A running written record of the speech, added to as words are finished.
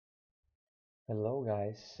Hello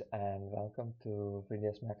guys and welcome to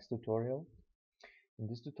 3ds Max tutorial. In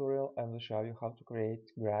this tutorial I will show you how to create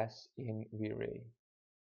grass in Vray.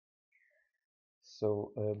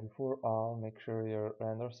 Before all, make sure your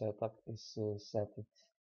render setup is set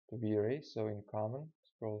to Vray. So in common,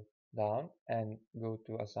 scroll down and go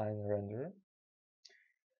to assign render,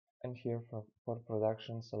 and here for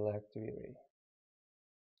production select Vray.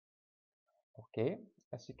 Okay,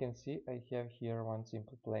 as you can see I have here one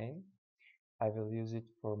simple plane. I will use it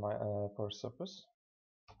for my surface.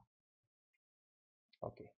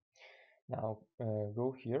 Okay, now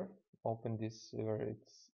go here, open this where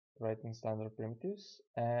it's writing standard primitives,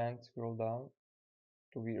 and scroll down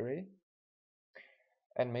to Vray,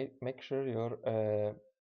 and make sure your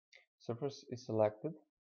surface is selected,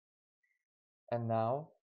 and now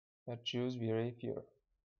choose Vray here.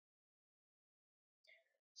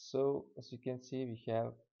 So as you can see, we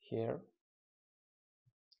have here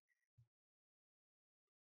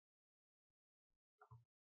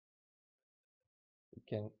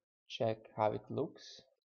you can check how it looks.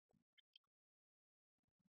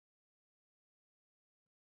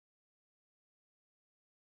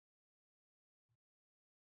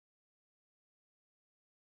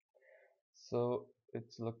 So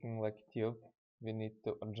it's looking like a tube. We need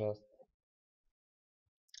to adjust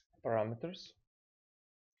parameters.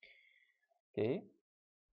 Okay,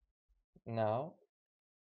 now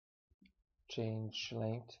change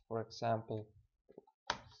length, for example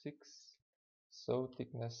 6. So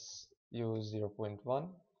thickness use 0.1.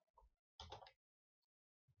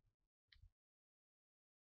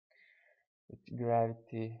 With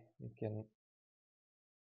gravity we can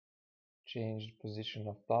change the position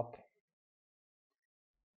of top,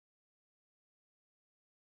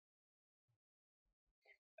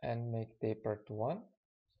 and make taper to 1.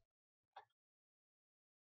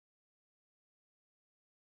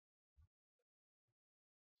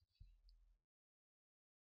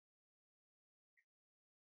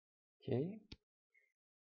 Okay,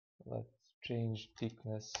 let's change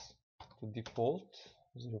thickness to default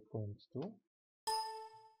 0.2.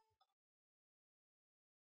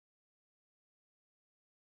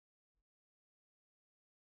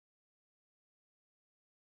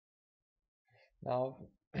 Now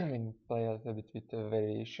we play a little bit with the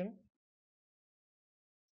variation.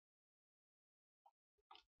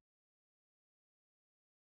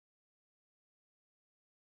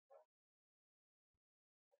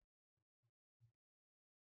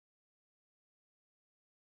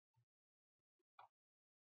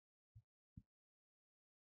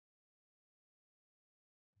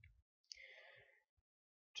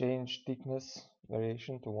 Change thickness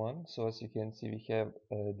variation to 1. So as you can see, we have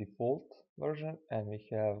a default version and we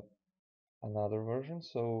have another version,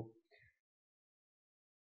 so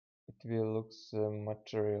it will look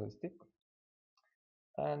much realistic.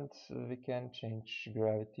 And we can change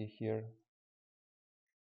gravity here,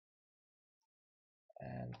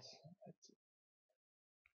 and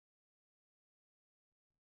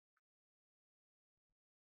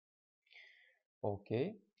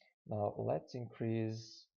okay, now let's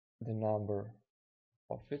increase the number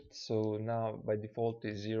of it. So now by default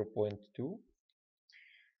is 0.2.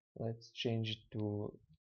 Let's change it to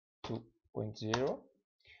 2.0.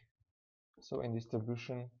 So in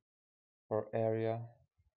distribution for area,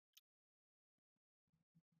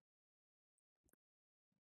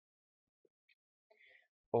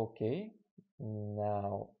 okay,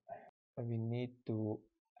 now we need to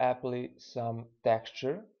apply some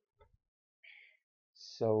texture.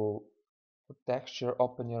 So for texture,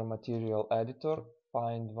 open your material editor,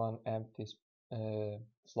 find one empty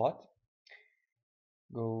slot,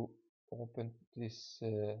 go open this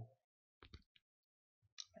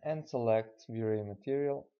and select Vray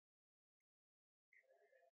material,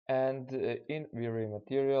 and in Vray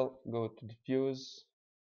material go to diffuse,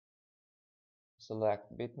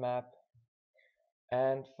 select bitmap,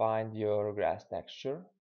 and find your grass texture.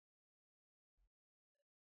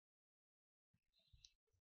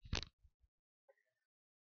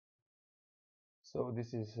 So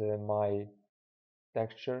this is my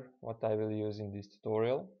texture, what I will use in this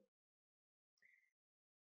tutorial.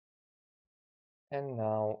 And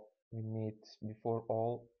now we need, before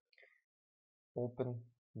all, open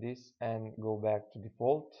this and go back to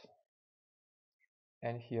default,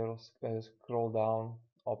 and here scroll down,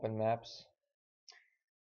 open maps.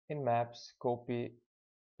 In maps, copy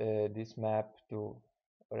this map to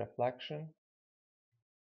reflection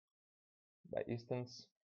by instance,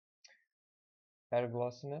 air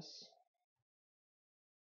glossiness,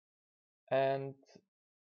 and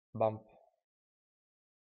bump.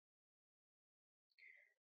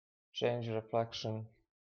 Change reflection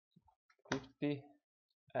 50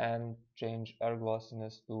 and change air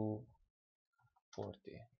glossiness to 40,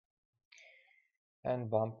 and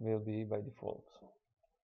bump will be by default.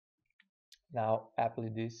 Now apply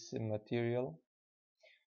this material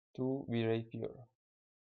to Vray Pure.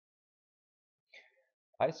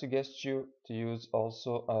 I suggest you to use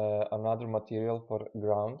also another material for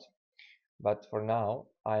ground, but for now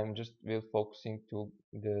I'm just will focusing to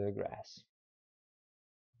the grass.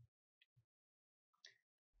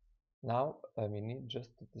 Now we need just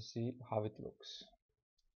to see how it looks.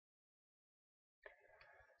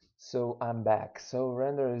 So I'm back. So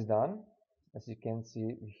render is done. As you can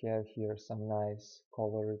see, we have here some nice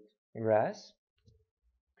colored grass.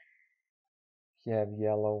 We have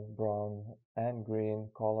yellow, brown and green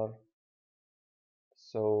color.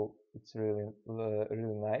 So it's really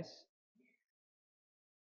nice.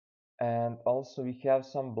 And also we have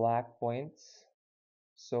some black points.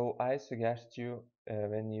 So I suggest you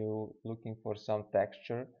when you looking for some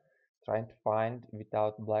texture, trying to find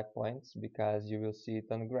without black points, because you will see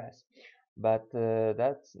it on grass. But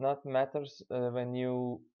that's not matters when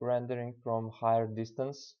you rendering from higher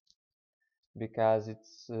distance, because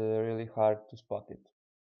it's really hard to spot it.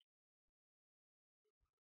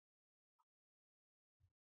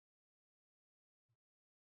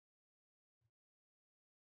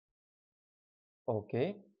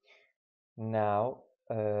 Okay, now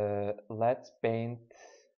let's paint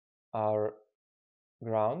our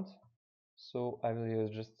ground. So I will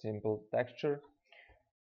use just simple texture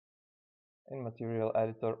in material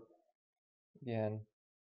editor. Again,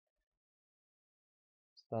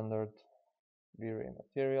 standard Vray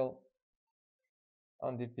material.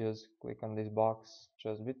 On diffuse, click on this box,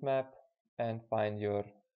 choose bitmap and find your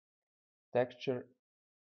texture,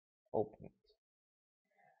 open it,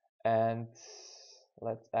 and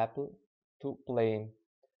let's apply to plane.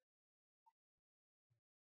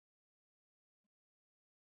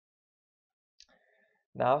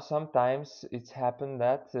 Now sometimes it's happened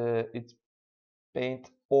that it's paint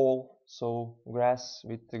all, so grass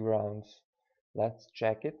with the ground. Let's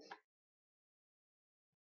check it.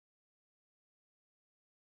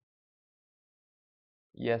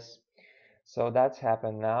 Yes, so that's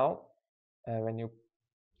happened now. When you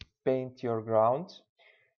paint your ground,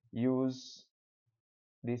 use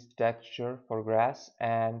this texture for grass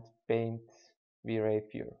and paint Vray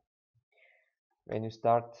Pure. When you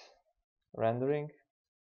start rendering,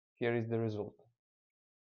 here is the result.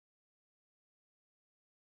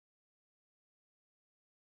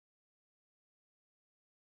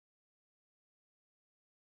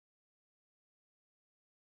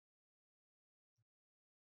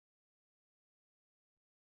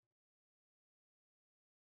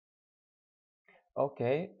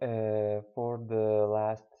 Okay, for the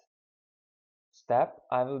last step,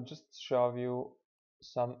 I will just show you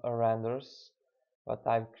some renders what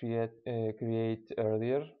I've create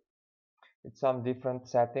earlier. It's some different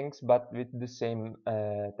settings, but with the same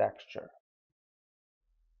texture.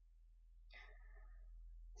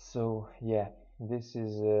 So yeah, this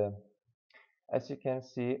is as you can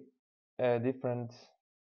see different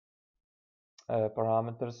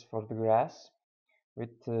parameters for the grass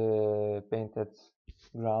with painted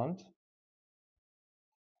ground,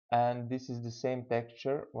 and this is the same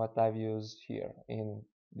texture what I've used here in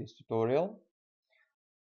this tutorial,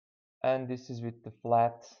 and this is with the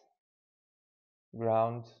flat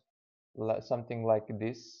ground, something like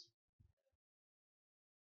this,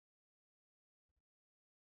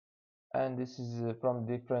 and this is from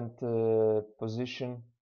different position,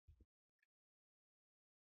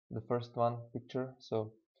 the first one picture,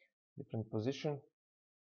 so different position,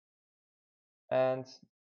 and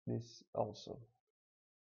this also.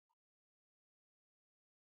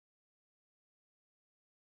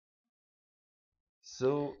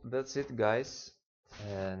 So that's it guys,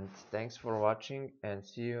 and thanks for watching, and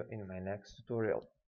see you in my next tutorial.